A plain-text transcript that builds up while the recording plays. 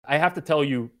I have to tell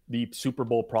you the Super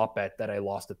Bowl prop bet that I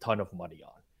lost a ton of money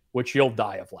on, which you'll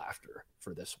die of laughter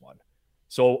for this one.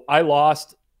 So I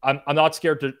lost, I'm not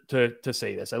scared to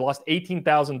say this. I lost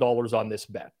 $18,000 on this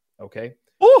bet, okay?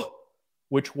 Oh,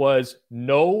 which was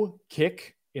no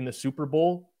kick in the Super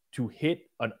Bowl to hit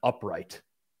an upright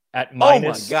at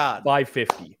minus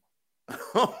 550.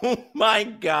 Oh my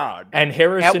God. And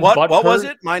Harrison At what Butker, was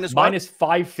it? Minus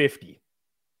 550.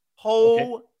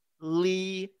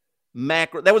 Holy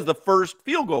mackerel. That was the first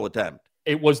field goal attempt.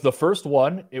 It was the first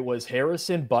one. It was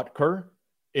Harrison Butker.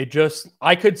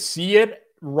 I could see it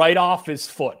right off his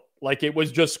foot. Like it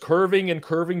was just curving and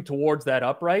curving towards that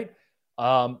upright.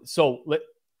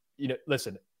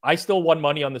 Listen, I still won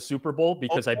money on the Super Bowl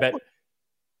because I bet.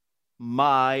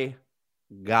 My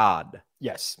God.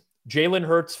 Yes. Jalen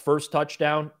Hurts' first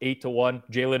touchdown, 8-1.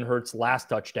 Jalen Hurts' last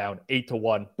touchdown,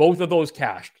 8-1. Both of those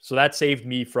cashed. So that saved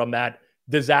me from that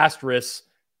disastrous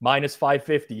minus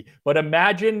 550. But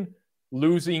imagine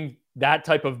losing that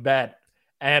type of bet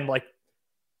and like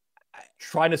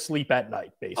trying to sleep at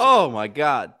night, basically. Oh my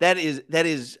God. That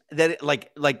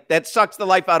sucks the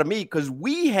life out of me because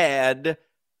we had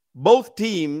both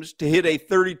teams to hit a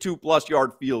 32-plus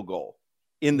yard field goal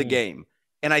in the game.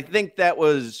 And I think that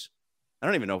was, I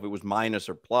don't even know if it was minus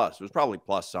or plus. It was probably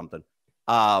plus something.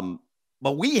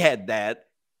 But we had that.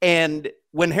 And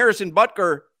when Harrison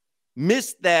Butker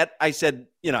missed that, I said,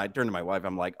 I turned to my wife.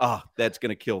 I'm like, oh, that's going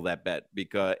to kill that bet.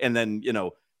 And then,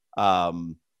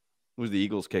 who's the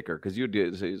Eagles kicker?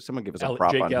 Because someone give us a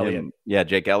prop Jake on Elliott. him. Yeah,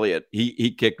 Jake Elliott.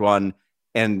 He kicked one,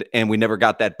 and we never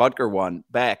got that Butker one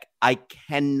back. I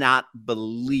cannot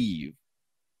believe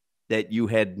that you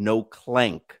had no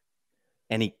clank,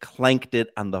 and he clanked it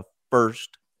on the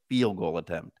first field goal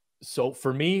attempt. So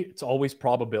for me, it's always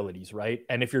probabilities, right?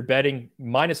 And if you're betting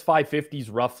minus 550 is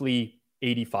roughly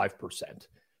 85%.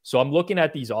 So I'm looking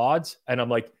at these odds and I'm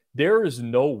like, there is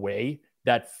no way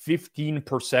that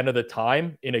 15% of the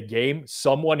time in a game,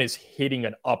 someone is hitting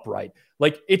an upright.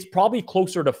 Like it's probably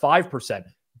closer to 5%.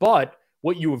 But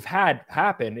what you have had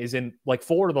happen is in like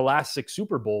 4 of the last 6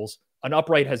 Super Bowls, an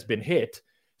upright has been hit.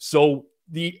 So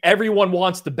everyone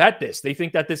wants to bet this. They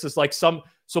think that this is like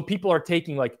so people are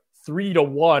taking like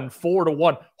 3-1,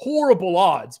 4-1, horrible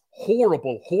odds,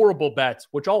 horrible bets,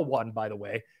 which all won, by the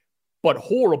way, but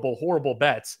horrible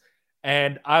bets.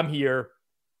 And I'm here,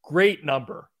 great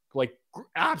number, like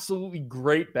absolutely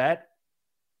great bet,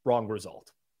 wrong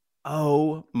result.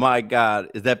 Oh my God.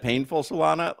 Is that painful,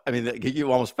 Solana? I mean,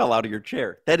 you almost fell out of your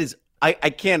chair. That is,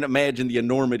 I can't imagine the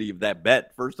enormity of that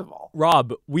bet, first of all.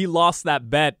 Rob, we lost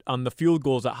that bet on the field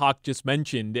goals that Hawk just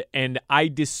mentioned, and I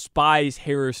despise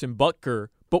Harrison Butker,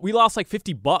 but we lost like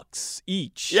 $50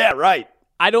 each. Yeah, right.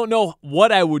 I don't know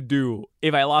what I would do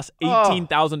if I lost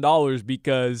 $18,000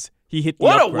 because he hit the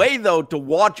What upright. a way, though, to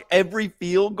watch every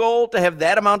field goal, to have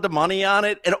that amount of money on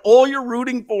it, and all you're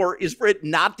rooting for is for it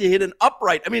not to hit an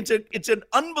upright. I mean, it's an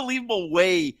unbelievable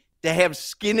way to have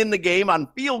skin in the game on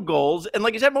field goals. And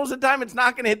like I said, most of the time it's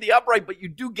not going to hit the upright, but you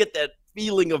do get that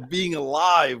feeling of being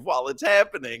alive while it's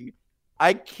happening.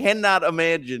 I cannot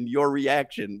imagine your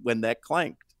reaction when that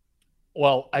clanked.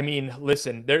 Well, I mean,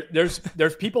 listen,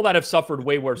 there's people that have suffered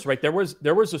way worse, right? There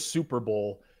was a Super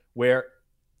Bowl where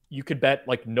you could bet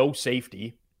like no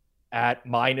safety at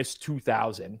minus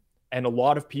 2,000, and a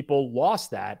lot of people lost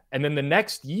that. And then the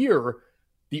next year,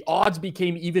 the odds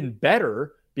became even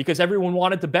better because everyone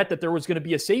wanted to bet that there was going to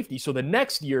be a safety. So the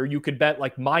next year, you could bet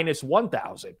like minus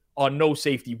 1,000 on no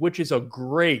safety, which is a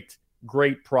great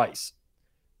price.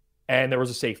 And there was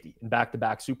a safety in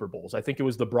back-to-back Super Bowls. I think it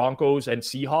was the Broncos and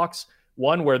Seahawks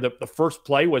one where the first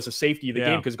play was a safety of the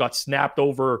game because it got snapped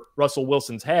over Russell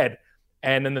Wilson's head.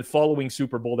 And then the following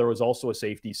Super Bowl, there was also a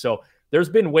safety. So there's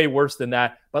been way worse than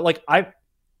that. But like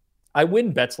I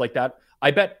win bets like that.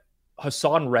 I bet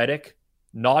Hassan Reddick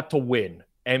not to win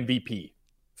MVP,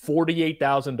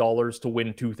 $48,000 to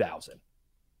win 2,000.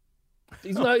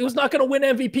 He was not going to win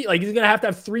MVP. Like he's going to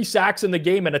have 3 sacks in the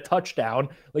game and a touchdown.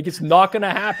 Like it's not going to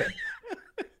happen.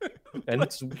 And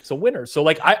it's a winner. So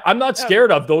like I'm not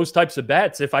scared of those types of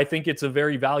bets if I think it's a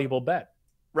very valuable bet.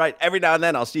 Right. Every now and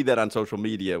then I'll see that on social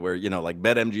media where, like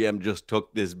BetMGM just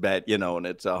took this bet, and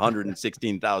it's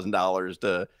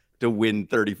 $116,000 to win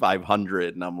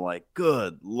 3,500. And I'm like,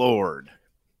 good Lord.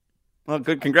 Well,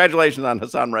 good. Congratulations on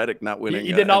Hassan Reddick not winning.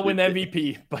 He did not win the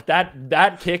MVP, but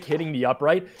that kick hitting the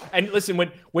upright. And listen,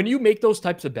 when you make those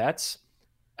types of bets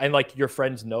and like your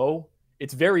friends know,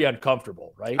 it's very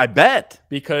uncomfortable, right? I bet.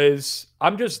 Because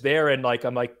I'm just there and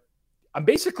I'm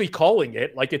basically calling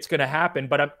it like it's going to happen,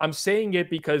 but I'm saying it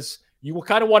because you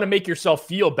kind of want to make yourself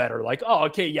feel better. Like, oh,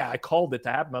 okay, yeah, I called it to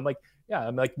happen. I'm like, Yeah,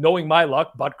 I'm like, knowing my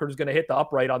luck, Butker's going to hit the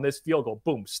upright on this field goal.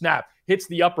 Boom, snap, hits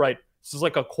the upright. This is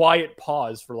like a quiet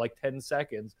pause for like 10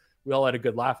 seconds. We all had a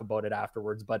good laugh about it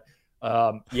afterwards. But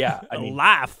yeah, I mean,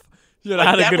 laugh. You like,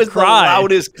 had a that good was cry. the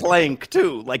loudest clank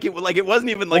too. Like it wasn't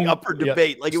even like up for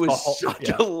debate. Yeah. Like it was such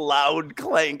a loud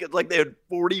clank. It's like they had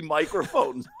 40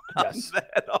 microphones on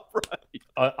that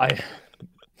upright.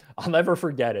 I'll never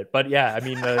forget it. But yeah, I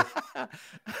mean,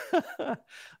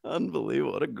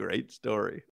 unbelievable. What a great story.